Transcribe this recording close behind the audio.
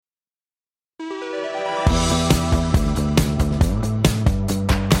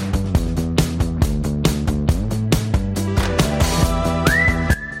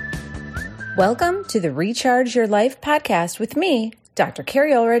Welcome to the Recharge Your Life podcast with me, Dr.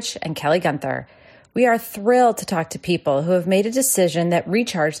 Carrie Ulrich and Kelly Gunther. We are thrilled to talk to people who have made a decision that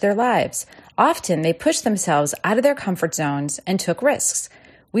recharged their lives. Often they pushed themselves out of their comfort zones and took risks.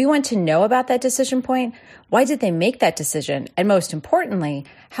 We want to know about that decision point. Why did they make that decision? And most importantly,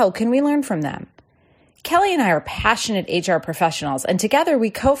 how can we learn from them? Kelly and I are passionate HR professionals, and together we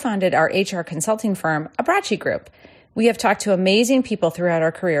co-founded our HR consulting firm, reCHARGED Group. We have talked to amazing people throughout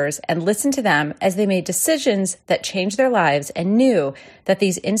our careers and listened to them as they made decisions that changed their lives and knew that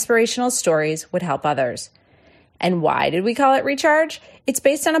these inspirational stories would help others. And why did we call it Recharge? It's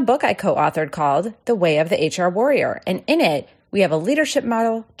based on a book I co-authored called The Way of the HR Warrior. And in it, we have a leadership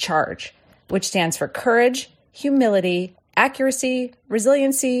model, CHARGE, which stands for courage, humility, accuracy,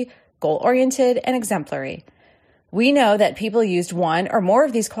 resiliency, goal-oriented, and exemplary. We know that people used one or more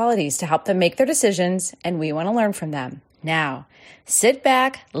of these qualities to help them make their decisions, and we want to learn from them. Now, sit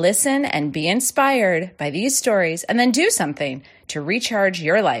back, listen, and be inspired by these stories, and then do something to recharge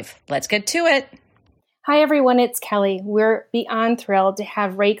your life. Let's get to it. Hi, everyone. It's Kelly. We're beyond thrilled to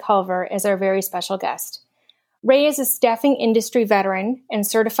have Ray Culver as our very special guest. Ray is a staffing industry veteran and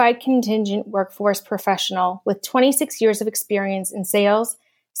certified contingent workforce professional with 26 years of experience in sales,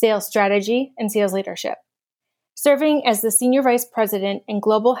 sales strategy, and sales leadership. Serving as the Senior Vice President and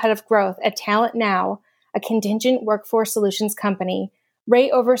Global Head of Growth at Talent Now, a contingent workforce solutions company,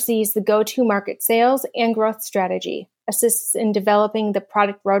 Ray oversees the go-to-market sales and growth strategy, assists in developing the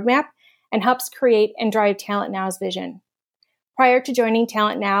product roadmap, and helps create and drive Talent Now's vision. Prior to joining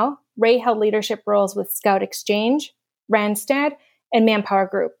Talent Now, Ray held leadership roles with Scout Exchange, Randstad, and Manpower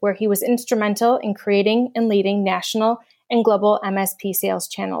Group, where he was instrumental in creating and leading national and global MSP sales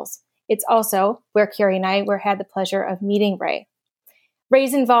channels. It's also where Carrie and I had the pleasure of meeting Ray.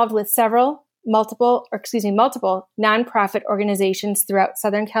 Ray's involved with multiple nonprofit organizations throughout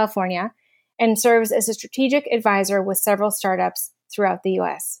Southern California and serves as a strategic advisor with several startups throughout the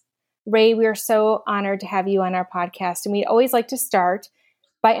U.S. Ray, we are so honored to have you on our podcast, and we always like to start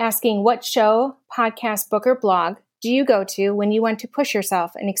by asking what show, podcast, book, or blog do you go to when you want to push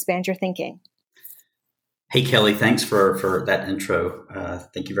yourself and expand your thinking? Hey, Kelly, thanks for that intro.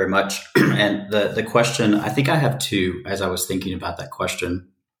 Thank you very much. And the question, I think I have two as I was thinking about that question.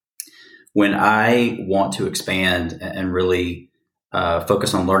 When I want to expand and really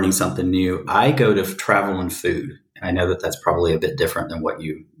focus on learning something new, I go to travel and food. I know that that's probably a bit different than what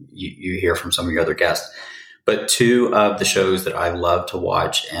you hear from some of your other guests. But two of the shows that I love to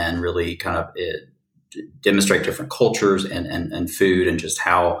watch and really kind of demonstrate different cultures and food and just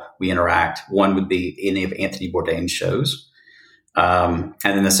how we interact. One would be any of Anthony Bourdain's shows. And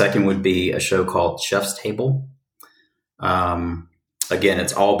then the second would be a show called Chef's Table. Again,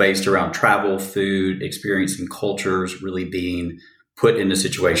 it's all based around travel, food, experiencing cultures, really being put into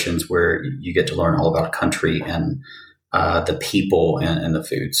situations where you get to learn all about a country and the people and the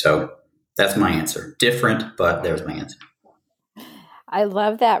food. So that's my answer. Different, but there's my answer. I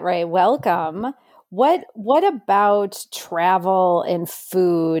love that, Ray. Welcome. What about travel and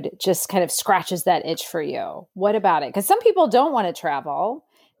food just kind of scratches that itch for you? What about it? Because some people don't want to travel.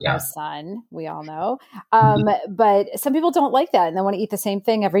 Yeah. No sun, we all know. But some people don't like that and they want to eat the same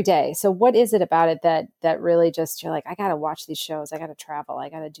thing every day. So what is it about it that really just, you're like, I got to watch these shows. I got to travel. I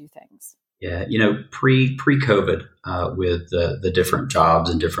got to do things. Yeah. Pre-COVID, with the different jobs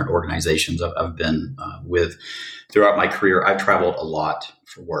and different organizations I've been with throughout my career, I've traveled a lot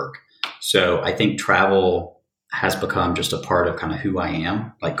for work. So I think travel has become just a part of kind of who I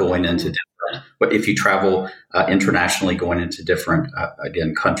am, like going into different, but if you travel internationally, going into different,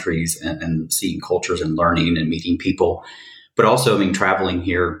 again, countries and seeing cultures and learning and meeting people, but also, traveling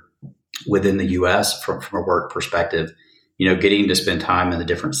here within the US from a work perspective, getting to spend time in the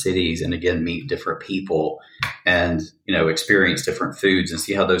different cities and again, meet different people and, experience different foods and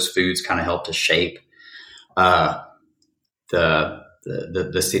see how those foods kind of help to shape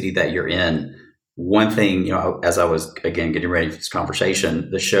the city that you're in. One thing, as I was, again, getting ready for this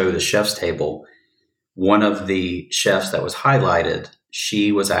conversation, the show, The Chef's Table, one of the chefs that was highlighted,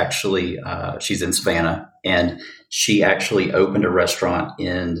 she was actually, she's in Savannah, and she actually opened a restaurant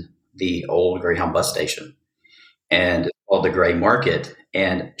in the old Greyhound bus station, and it's called the Gray Market.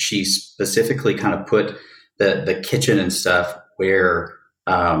 And she specifically kind of put the kitchen and stuff where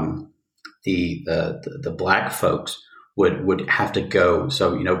the Black folks would have to go.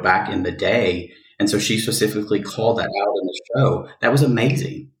 So, back in the day. And so she specifically called that out in the show. That was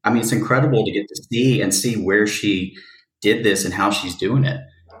amazing. It's incredible to get to see where she did this and how she's doing it.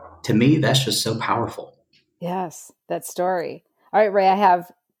 To me, that's just so powerful. Yes, that story. All right, Ray, I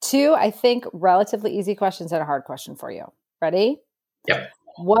have two, I think, relatively easy questions and a hard question for you. Ready? Yep.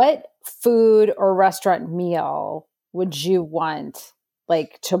 What food or restaurant meal would you want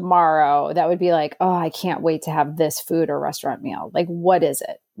like tomorrow that would be like, oh, I can't wait to have this food or restaurant meal? Like, what is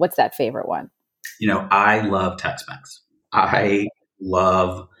it? What's that favorite one? I love Tex-Mex. I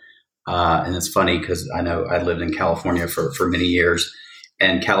love, and it's funny because I know I lived in California for many years,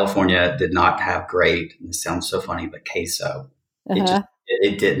 and California did not have great, and this sounds so funny, but queso.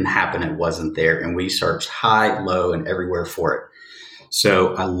 It didn't happen. It wasn't there. And we searched high, low, and everywhere for it.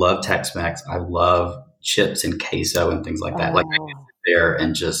 So I love Tex-Mex. I love chips and queso and things like that. Like I can sit there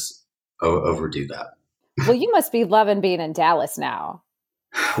and just overdo that. Well, you must be loving being in Dallas now.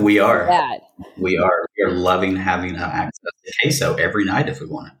 We are. We are loving having access to queso every night if we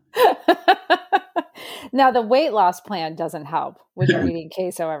want it. Now, the weight loss plan doesn't help when you're eating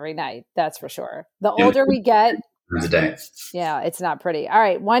queso every night. That's for sure. The older we get, yeah, it's not pretty. All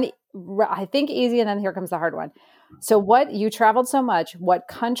right. One, I think easy. And then here comes the hard one. So you traveled so much, what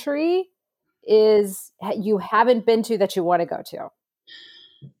country you haven't been to that you want to go to?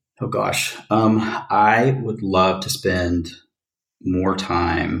 Oh gosh. I would love to spend more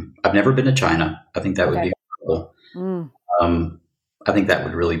time. I've never been to China. I think that would be incredible. I think that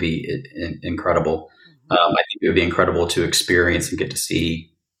would really be incredible. I think it would be incredible to experience and get to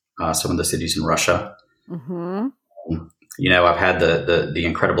see some of the cities in Russia. I've had the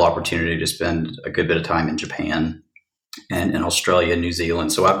incredible opportunity to spend a good bit of time in Japan and in Australia, New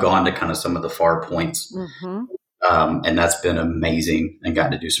Zealand. So I've gone to kind of some of the far points, and that's been amazing and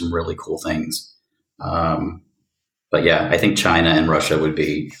gotten to do some really cool things. But yeah, I think China and Russia that'd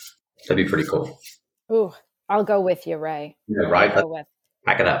be pretty cool. Ooh, I'll go with you, Ray. Yeah, right.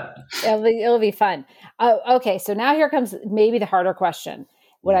 Pack it up. It'll be fun. Okay, so now here comes maybe the harder question.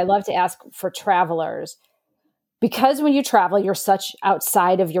 What I love to ask for travelers, because when you travel, you're such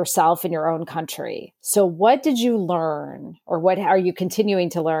outside of yourself in your own country. So what did you learn, or what are you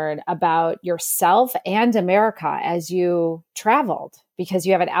continuing to learn about yourself and America as you traveled? Because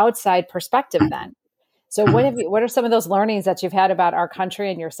you have an outside perspective then. So what are some of those learnings that you've had about our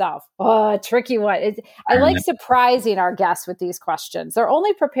country and yourself? Oh, a tricky one. I like surprising our guests with these questions. They're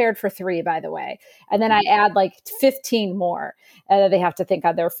only prepared for 3, by the way. And then I add like 15 more that they have to think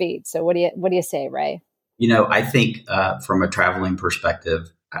on their feet. So what do you say, Ray? I think from a traveling perspective,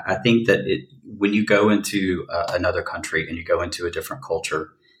 I think that when you go into another country and you go into a different culture,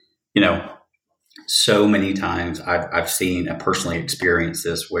 so many times I've seen and personally experienced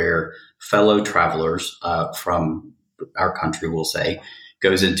this where fellow travelers from our country, we'll say,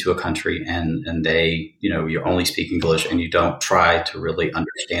 goes into a country and they, you only speak English and you don't try to really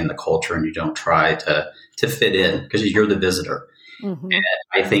understand the culture and you don't try to fit in because you're the visitor. And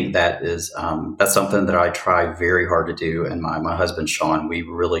I think that is that's something that I try very hard to do. And my husband, Sean, we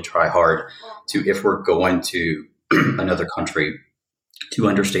really try hard to, if we're going to another country, to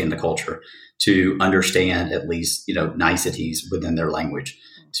understand the culture, to understand at least, niceties within their language,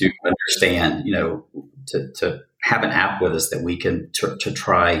 to understand, to have an app with us that we can to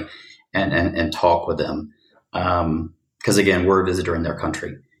try and talk with them. Because again, we're a visitor in their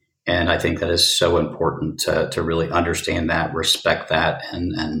country. And I think that is so important to really understand that, respect that,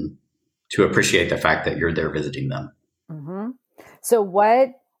 and to appreciate the fact that you're there visiting them. So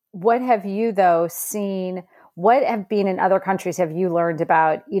what have you, though, seen? What have been in other countries have you learned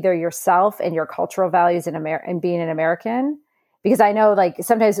about either yourself and your cultural values and being an American? Because I know, like,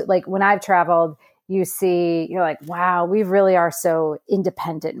 sometimes, like, when I've traveled, you're like, wow, we really are so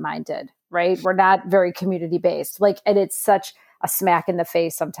independent minded, right? We're not very community based. Like, and it's such a smack in the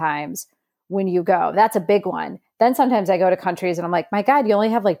face sometimes when you go. That's a big one. Then sometimes I go to countries and I'm like, my God, you only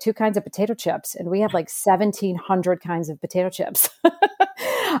have like 2 kinds of potato chips, and we have like 1,700 kinds of potato chips.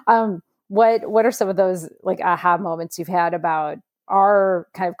 What are some of those like aha moments you've had about our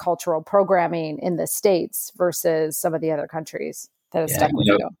kind of cultural programming in the States versus some of the other countries that have stuck with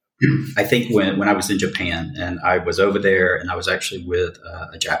you? I think when I was in Japan and I was over there and I was actually with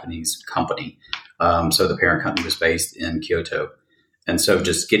a Japanese company. So the parent company was based in Kyoto. And so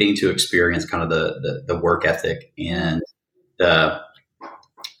just getting to experience kind of the work ethic and how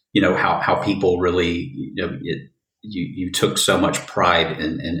people really, you took so much pride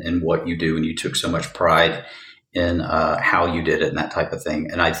in what you do, and you took so much pride in how you did it and that type of thing.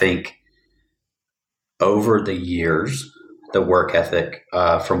 And I think over the years, the work ethic,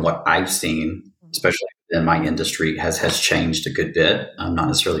 from what I've seen, especially in my industry, has changed a good bit. Not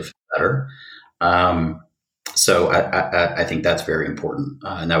necessarily for the better. So I think that's very important.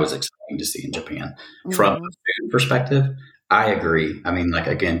 And that was exciting to see in Japan. From a food perspective, I agree. I mean, like,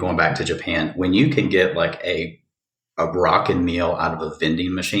 again, going back to Japan, when you can get like a rockin' meal out of a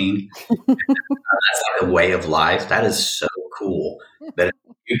vending machine, that's like a way of life. That is so cool. That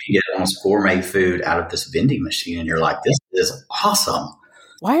you can get almost gourmet food out of this vending machine, and you're like, this is awesome.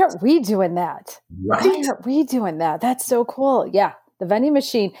 Why aren't we doing that? Right. Why aren't we doing that? That's so cool. Yeah. The vending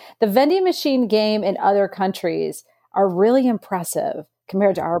machine game in other countries are really impressive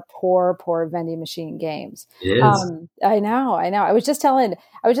compared to our poor vending machine games. It is. I know. I was just telling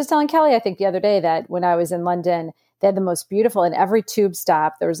Kelly, I think the other day, that when I was in London, they had the most beautiful, in every tube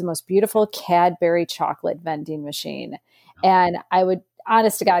stop, there was the most beautiful Cadbury chocolate vending machine. And I would,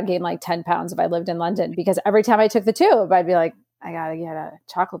 honest to God, gain like 10 pounds if I lived in London, because every time I took the tube, I'd be like, I got to get a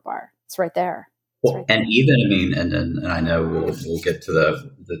chocolate bar. It's right there. Well, and even, I mean, and I know we'll get to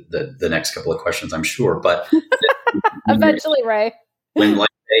the next couple of questions, I'm sure, but eventually, Ray. When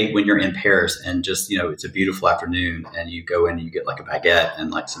you're in Paris and just, it's a beautiful afternoon and you go in and you get like a baguette and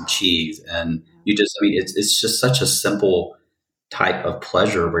like some cheese, and you just, I mean, it's just such a simple type of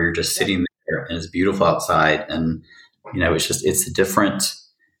pleasure where you're just sitting there and it's beautiful outside, and it's a different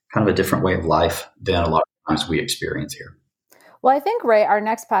way of life than a lot of times we experience here. Well, I think, Ray, our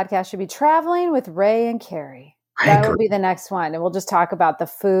next podcast should be Traveling with Ray and Carrie. That will be the next one. And we'll just talk about the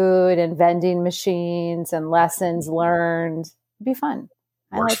food and vending machines and lessons learned. It'd be fun.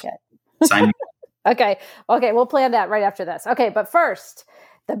 I like it. Okay. We'll plan that right after this. Okay. But first,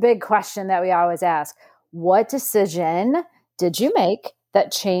 the big question that we always ask: what decision did you make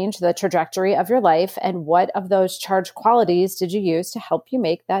that changed the trajectory of your life? And what of those charged qualities did you use to help you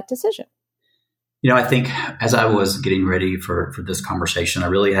make that decision? I think as I was getting ready for this conversation, I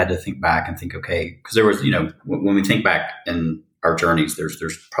really had to think back and think, okay, because there was, when we think back in our journeys, there's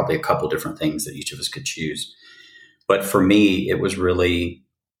probably a couple different things that each of us could choose. But for me, it was really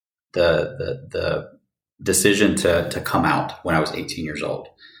the decision to come out when I was 18 years old.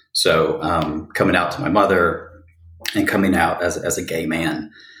 So coming out to my mother and coming out as a gay man,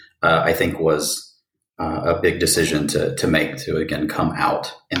 I think was a big decision to make, to again come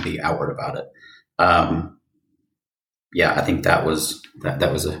out and be outward about it. I think that was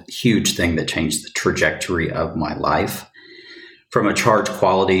a huge thing that changed the trajectory of my life. From a charged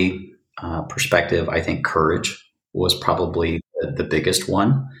quality perspective, I think courage was probably the biggest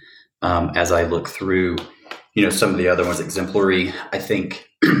one. As I look through, some of the other ones, exemplary, I think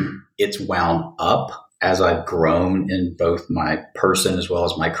it's wound up as I've grown in both my person as well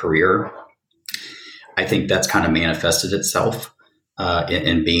as my career. I think that's kind of manifested itself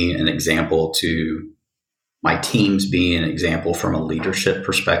in being an example to my teams, being an example from a leadership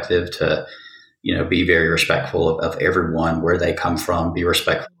perspective to, be very respectful of everyone, where they come from, be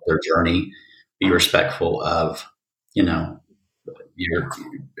respectful of their journey, be respectful of, you're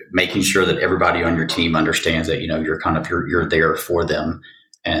making sure that everybody on your team understands that, you're there for them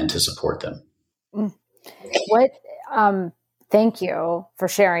and to support them. Thank you for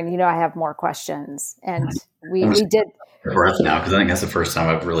sharing. I have more questions, and we did breath now, because I think that's the first time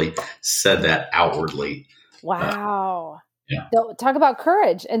I've really said that outwardly. Wow. Yeah. So talk about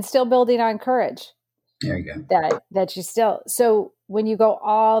courage and still building on courage. There you go. That you still, so when you go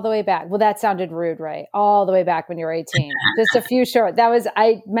all the way back, well, that sounded rude, right? All the way back when you were 18, just a few short,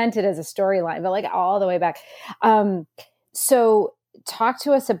 I meant it as a storyline, but like all the way back. So talk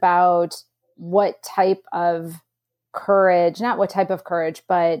to us about what type of courage, not what type of courage,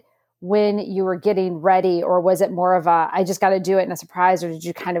 but when you were getting ready, or was it more of I just got to do it in a surprise, or did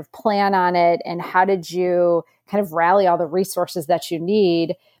you kind of plan on it? And how did you kind of rally all the resources that you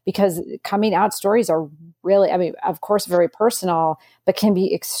need? Because coming out stories are really, of course, very personal, but can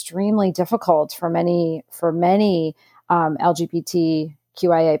be extremely difficult for many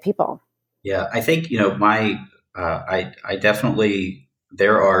LGBTQIA people. Yeah, I think, I definitely,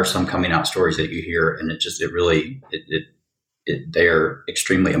 there are some coming out stories that you hear, and they're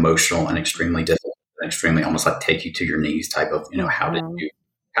extremely emotional and extremely difficult, and extremely almost like take you to your knees type of, how did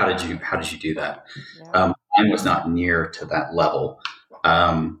you do that? Yeah. Mine was not near to that level.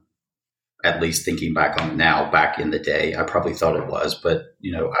 At least thinking back on it now, back in the day, I probably thought it was, but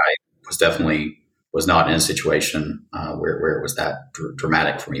I was not in a situation where it was that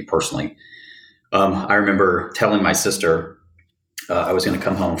dramatic for me personally. I remember telling my sister I was going to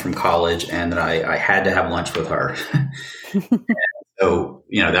come home from college and that I had to have lunch with her. So,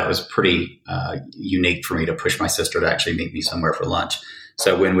 that was pretty unique for me to push my sister to actually meet me somewhere for lunch.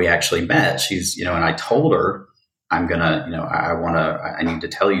 So when we actually met, she's, and I told her, I'm going to, I need to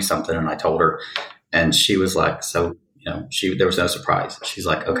tell you something. And I told her, and she was like, so, there was no surprise. She's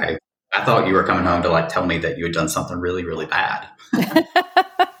like, okay, I thought you were coming home to like tell me that you had done something really, really bad. And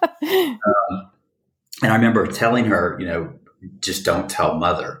I remember telling her, just don't tell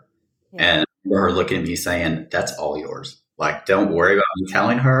mother. Yeah. And her looking at me saying, that's all yours. Like, don't worry about me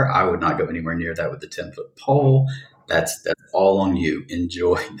telling her. I would not go anywhere near that with the 10-foot pole. That's all on you.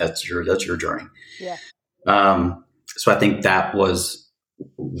 Enjoy. That's your journey. Yeah. So I think that was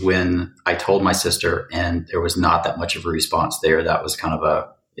when I told my sister, and there was not that much of a response there. That was kind of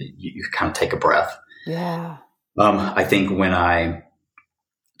you kind of take a breath. Yeah. I think when I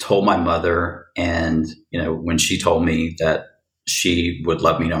told my mother, and, when she told me that she would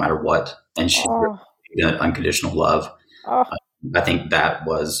love me no matter what, and she really unconditional love, I think that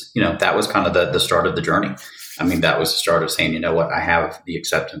was, that was kind of the start of the journey. I mean, that was the start of saying, you know what, I have the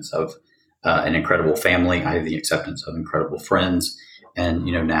acceptance of an incredible family. I have the acceptance of incredible friends. And,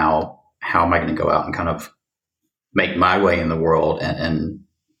 now how am I going to go out and kind of make my way in the world and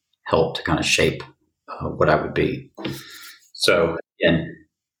help to kind of shape what I would be. So, and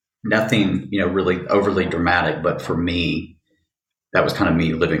nothing, really overly dramatic, but for me, that was kind of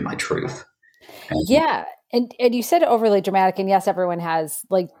me living my truth. Yeah. And you said overly dramatic, and yes, everyone has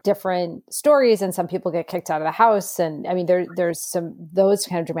like different stories, and some people get kicked out of the house. And I mean, there's some, those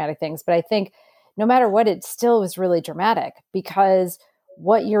kind of dramatic things, but I think no matter what, it still was really dramatic, because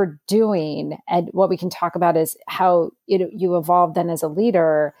what you're doing and what we can talk about is how you evolved then as a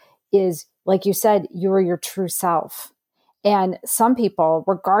leader is, like you said, you are your true self. And some people,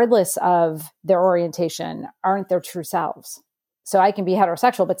 regardless of their orientation, aren't their true selves. So I can be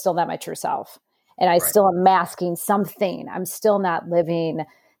heterosexual, but still not my true self. And I still am masking something. I'm still not living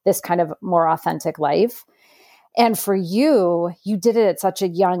this kind of more authentic life. And for you, you did it at such a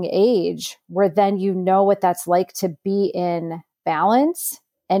young age, where then you know what that's like to be in balance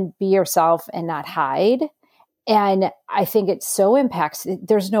and be yourself and not hide. And I think it so impacts,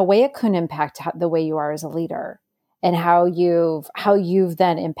 there's no way it couldn't impact the way you are as a leader, and how you've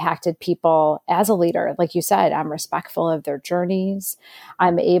then impacted people as a leader. Like you said, I'm respectful of their journeys.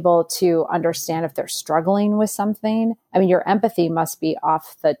 I'm able to understand if they're struggling with something. I mean, your empathy must be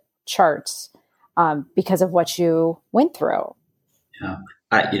off the charts because of what you went through. Yeah.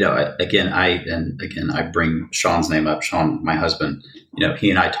 I bring Sean's name up. Sean, my husband,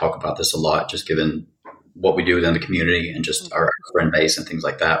 he and I talk about this a lot, just given what we do within the community and just our friend base and things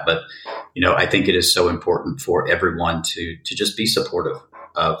like that. But, I think it is so important for everyone to just be supportive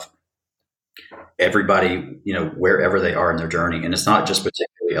of everybody, wherever they are in their journey. And it's not just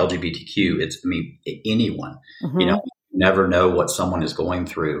particularly LGBTQ. It's, anyone, you never know what someone is going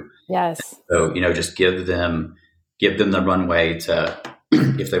through. Yes. So, just give them the runway to,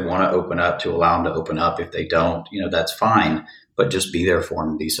 if they want to open up, to allow them to open up. If they don't, that's fine, but just be there for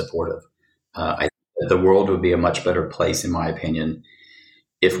them, be supportive. I think the world would be a much better place, in my opinion,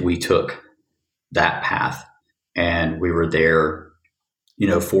 if we took that path and we were there,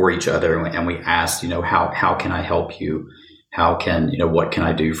 for each other, and we asked, how can I help you? How can, what can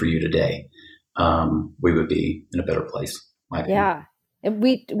I do for you today? We would be in a better place, in my opinion. Yeah. And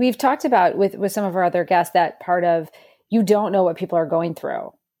we've talked about with some of our other guests, that part of, you don't know what people are going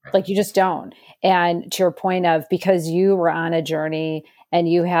through. Like, you just don't. And to your point of, because you were on a journey and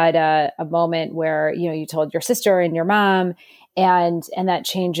you had a moment where, you told your sister and your mom, and that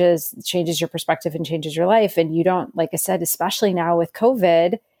changes your perspective and changes your life. And you don't, like I said, especially now with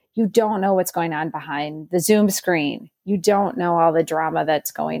COVID, you don't know what's going on behind the Zoom screen. You don't know all the drama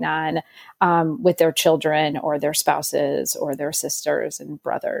that's going on with their children or their spouses or their sisters and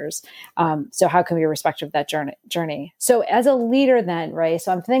brothers. So how can we respect that journey? So as a leader then, right?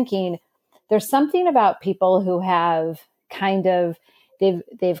 So I'm thinking there's something about people who have kind of,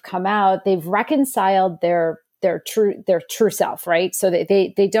 they've come out, they've reconciled their true self, right? So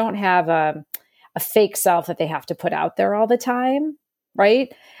they don't have a fake self that they have to put out there all the time,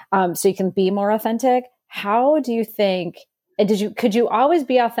 right? So you can be more authentic. How do you think, and could you always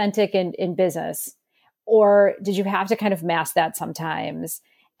be authentic in business, or did you have to kind of mask that sometimes?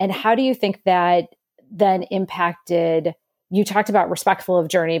 And how do you think that then impacted, you talked about respectful of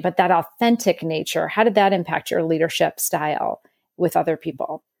journey, but that authentic nature, how did that impact your leadership style with other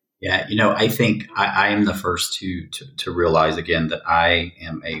people? Yeah, I think I am the first to realize again that I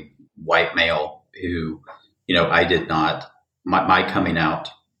am a white male who, I did not, my coming out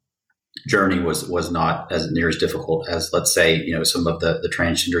journey was not as near as difficult as, let's say, some of the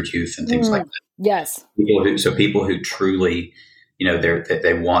transgendered youth and things like that. Yes. People who truly,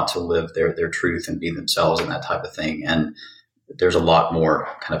 they want to live their truth and be themselves and that type of thing. And there's a lot more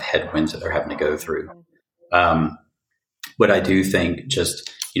kind of headwinds that they're having to go through. But I do think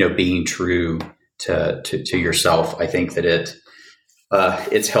just, being true to yourself, I think that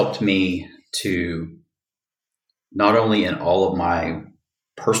it's helped me to not only in all of my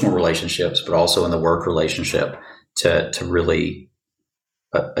personal relationships, but also in the work relationship to really,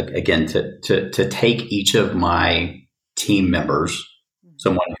 again, to take each of my team members,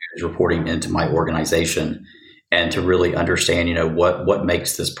 someone who's reporting into my organization, and to really understand, what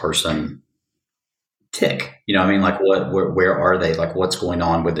makes this person tick. I mean, like where are they? Like what's going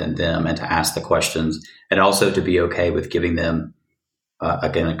on within them, and to ask the questions, and also to be okay with giving them,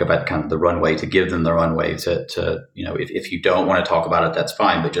 again, I go back to kind of the runway, to give them the runway to if you don't want to talk about it, that's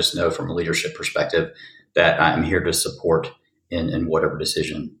fine, but just know from a leadership perspective that I'm here to support in whatever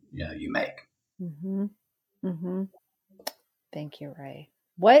decision you make. Mm-hmm. Mm-hmm. Thank you, Ray.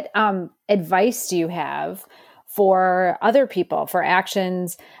 What advice do you have for other people, for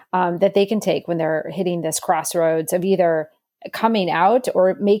actions that they can take when they're hitting this crossroads of either coming out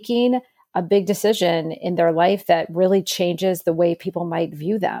or making a big decision in their life that really changes the way people might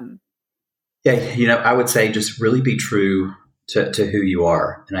view them? Yeah, I would say just really be true to who you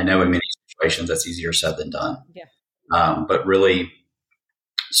are. And I know in many situations that's easier said than done. Yeah. But really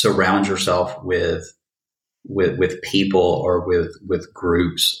surround yourself with people, or with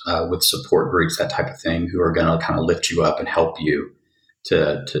groups, with support groups, that type of thing, who are going to kind of lift you up and help you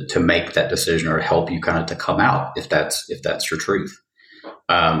to make that decision, or help you kind of to come out if that's your truth.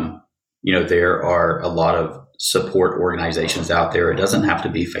 There are a lot of support organizations out there. It doesn't have to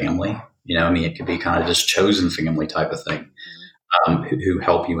be family. I mean, it could be kind of just chosen family type of thing, who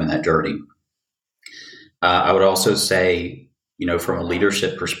help you in that journey. I would also say, from a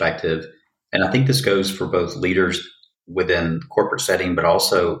leadership perspective, and I think this goes for both leaders within corporate setting, but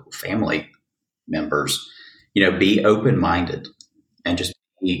also family members, be open-minded, and just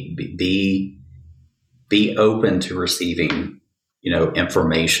be open to receiving,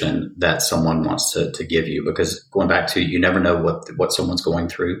 information that someone wants to give you, because going back to, you never know what someone's going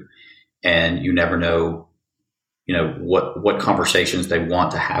through, and you never know, what conversations they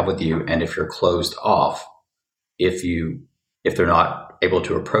want to have with you. And if you're closed off, if they're not able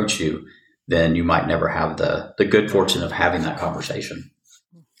to approach you, then you might never have the good fortune of having that conversation.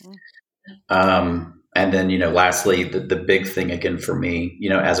 Mm-hmm. And then, lastly, the big thing again for me,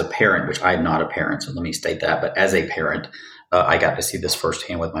 as a parent, which I'm not a parent, so let me state that, but as a parent, I got to see this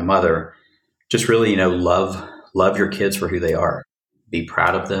firsthand with my mother. Just really, love your kids for who they are. Be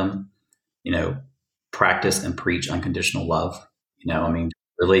proud of them. Practice and preach unconditional love. I mean,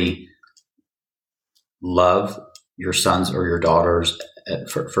 really love your sons or your daughters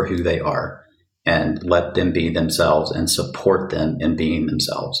for who they are, and let them be themselves, and support them in being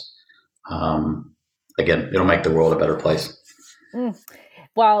themselves. Again, it'll make the world a better place.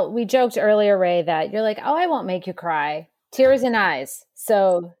 Well, we joked earlier, Ray, that you're like, oh, I won't make you cry. Tears in eyes.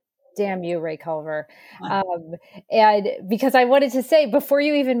 So damn you, Ray Culver. And because I wanted to say, before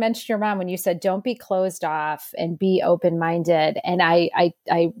you even mentioned your mom, when you said, don't be closed off and be open-minded. And I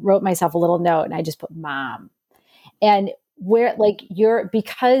wrote myself a little note, and I just put mom. And where, like,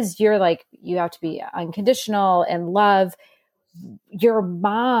 because you're like, you have to be unconditional and love, your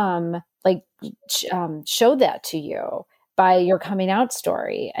mom, like, showed that to you by your coming out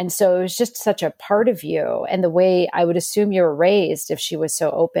story. And so it was just such a part of you, and the way I would assume you were raised, if she was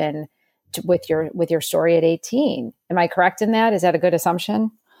so open with your story at 18. Am I correct in that? Is that a good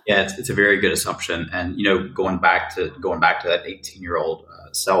assumption? Yeah, it's a very good assumption. And, going back to that 18-year-old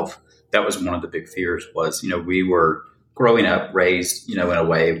self, that was one of the big fears was, we were growing up, raised, in a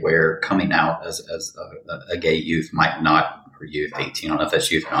way where coming out as a gay youth might not, or youth, 18, I don't know if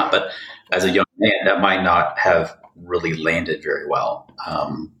that's youth or not, but as a young man, that might not have really landed very well,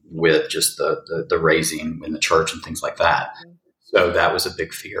 with just the raising in the church and things like that. So that was a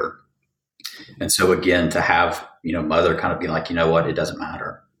big fear. And so again, to have, mother kind of be like, what, it doesn't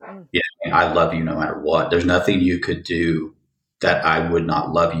matter. I love you no matter what. There's nothing you could do that I would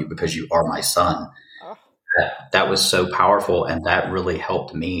not love you, because you are my son. That was so powerful. And that really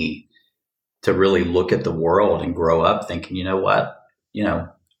helped me to really look at the world and grow up thinking, you know what,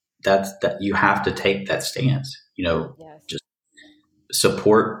 that you have to take that stance, Yes. Just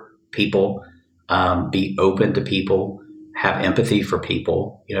support people, be open to people, have empathy for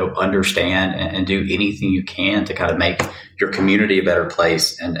people, understand and do anything you can to kind of make your community a better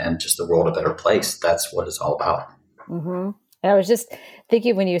place, and just the world a better place. That's what it's all about. Mm-hmm. And I was just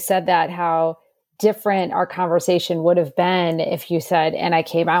thinking when you said that, how different our conversation would have been if you said, and I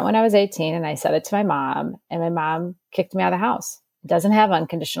came out when I was 18 and I said it to my mom, and my mom kicked me out of the house. Doesn't have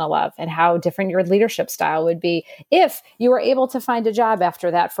unconditional love, and how different your leadership style would be if you were able to find a job after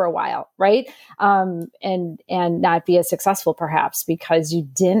that for a while, right? And not be as successful perhaps because you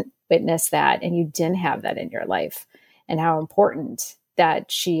didn't witness that and you didn't have that in your life, and how important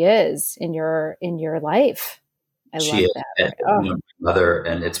that she is in your life. She is, that. My mother,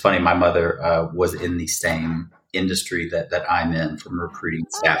 and it's funny, my mother was in the same industry that I'm in, from a recruiting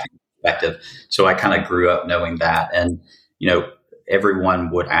staffing perspective. So I kind of grew up knowing that, and everyone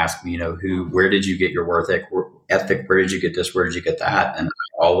would ask me, where did you get your work ethic? Where did you get this? Where did you get that? And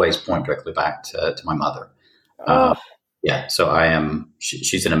I always point directly back to my mother. Oh, Yeah. So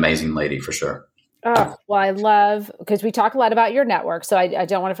she's an amazing lady for sure. oh, well, I love, because we talk a lot about your network. So I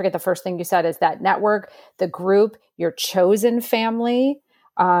don't want to forget the first thing you said is that network, the group, your chosen family,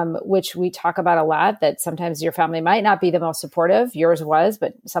 which we talk about a lot, that sometimes your family might not be the most supportive. Yours was,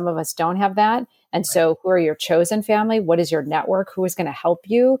 but some of us don't have that. And so who are your chosen family? What is your network? Who is going to help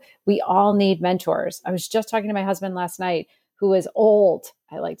you? We all need mentors. I was just talking to my husband last night, who is old.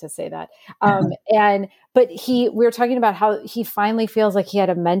 I like to say that. But we were talking about how he finally feels like he had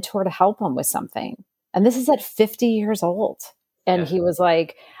a mentor to help him with something. And this is at 50 years old. And he was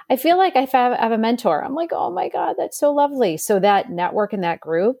like, I feel like I have a mentor. I'm like, oh my God, that's so lovely. So that network and that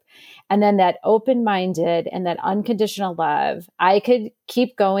group, and then that open-minded and that unconditional love, I could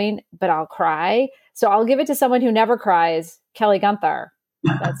keep going, but I'll cry. So I'll give it to someone who never cries, Kelly Gunther.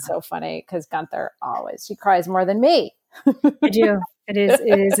 That's so funny because Gunther she cries more than me. I do. It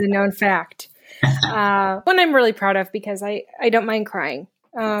is a known fact. One I'm really proud of because I don't mind crying.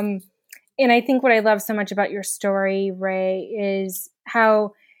 And I think what I love so much about your story, Ray, is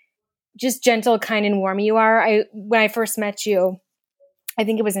how just gentle, kind, and warm you are. When I first met you, I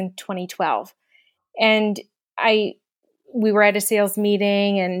think it was in 2012, and we were at a sales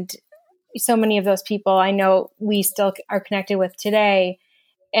meeting, and so many of those people I know we still are connected with today.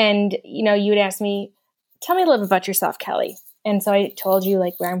 And you'd ask me, tell me a little bit about yourself, Kelly. And so I told you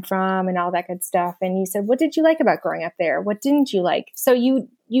like where I'm from and all that good stuff. And you said, what did you like about growing up there? What didn't you like? So you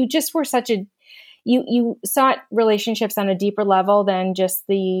just were you sought relationships on a deeper level than just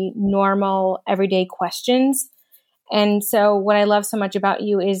the normal everyday questions. And so what I love so much about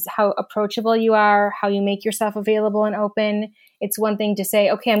you is how approachable you are, how you make yourself available and open. It's one thing to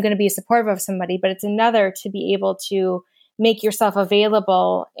say, okay, I'm going to be supportive of somebody, but it's another to be able to make yourself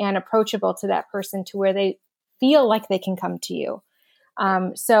available and approachable to that person to where they feel like they can come to you.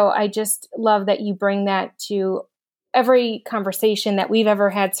 So I just love that you bring that to every conversation that we've ever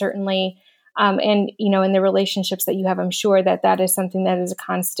had, certainly. And, in the relationships that you have, I'm sure that is something that is a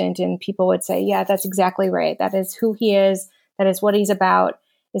constant, and people would say, yeah, that's exactly right. That is who he is. That is what he's about,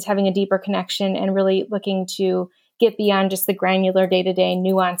 is having a deeper connection and really looking to get beyond just the granular day-to-day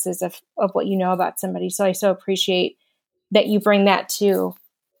nuances of what you know about somebody. So I so appreciate that you bring that to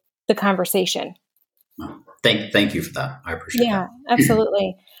the conversation. Thank you for that. I appreciate that. Yeah,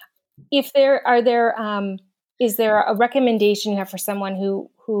 absolutely. Is there a recommendation you have for someone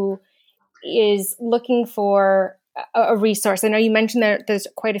who is looking for a resource? I know you mentioned that there's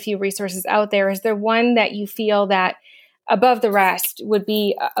quite a few resources out there. Is there one that you feel that above the rest would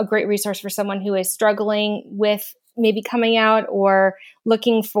be a great resource for someone who is struggling with maybe coming out or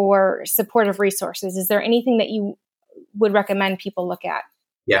looking for supportive resources? Is there anything that you would recommend people look at?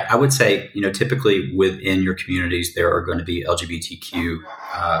 Yeah, I would say, typically within your communities, there are going to be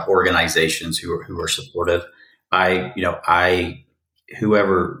LGBTQ organizations who are supportive.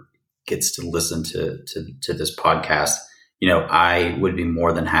 Whoever gets to listen to this podcast, I would be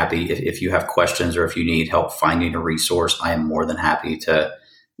more than happy if you have questions or if you need help finding a resource. I am more than happy to,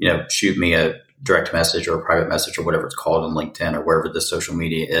 shoot me a direct message or a private message or whatever it's called on LinkedIn or wherever the social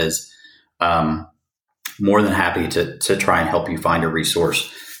media is. More than happy to try and help you find a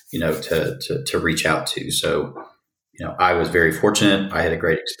resource, to reach out to. So, I was very fortunate. I had a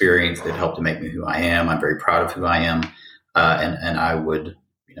great experience that helped to make me who I am. I'm very proud of who I am. And I would,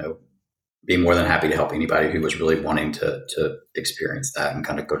 be more than happy to help anybody who was really wanting to experience that and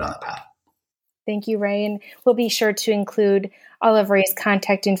kind of go down that path. Thank you, Ray. And we'll be sure to include all of Ray's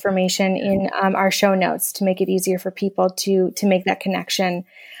contact information in our show notes to make it easier for people to make that connection.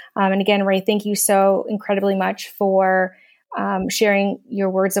 And again, Ray, thank you so incredibly much for sharing your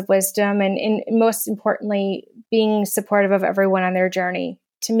words of wisdom and most importantly, being supportive of everyone on their journey.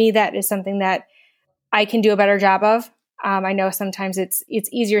 To me, that is something that I can do a better job of. I know sometimes it's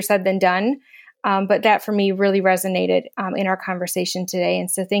easier said than done, but that for me really resonated in our conversation today. And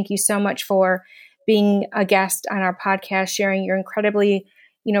so thank you so much for being a guest on our podcast, sharing your incredibly,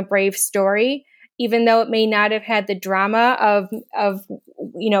 brave story. Even though it may not have had the drama of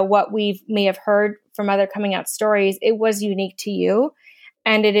what we may have heard from other coming out stories, it was unique to you,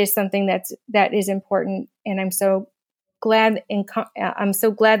 and it is something that is important. And I'm so glad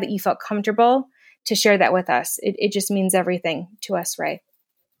that you felt comfortable to share that with us. It just means everything to us, Ray.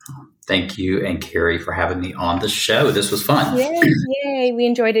 Thank you and Carrie for having me on the show. This was fun. Yay! We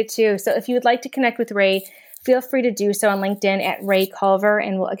enjoyed it too. So if you would like to connect with Ray, feel free to do so on LinkedIn at Ray Culver.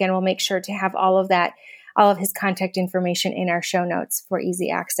 And we'll make sure to have all of his contact information in our show notes for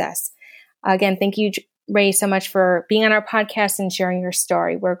easy access. Again, thank you, Ray, so much for being on our podcast and sharing your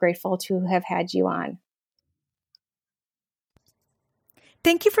story. We're grateful to have had you on.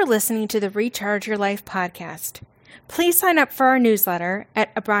 Thank you for listening to the Recharge Your Life podcast. Please sign up for our newsletter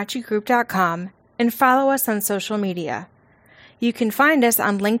at abrachigroup.com and follow us on social media. You can find us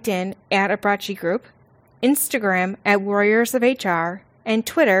on LinkedIn at Abrachi Group, Instagram at Warriors of HR, and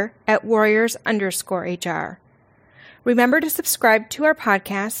Twitter at Warriors_HR. Remember to subscribe to our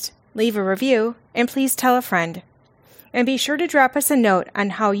podcast, leave a review, and please tell a friend. And be sure to drop us a note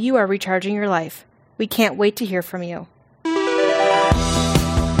on how you are recharging your life. We can't wait to hear from you.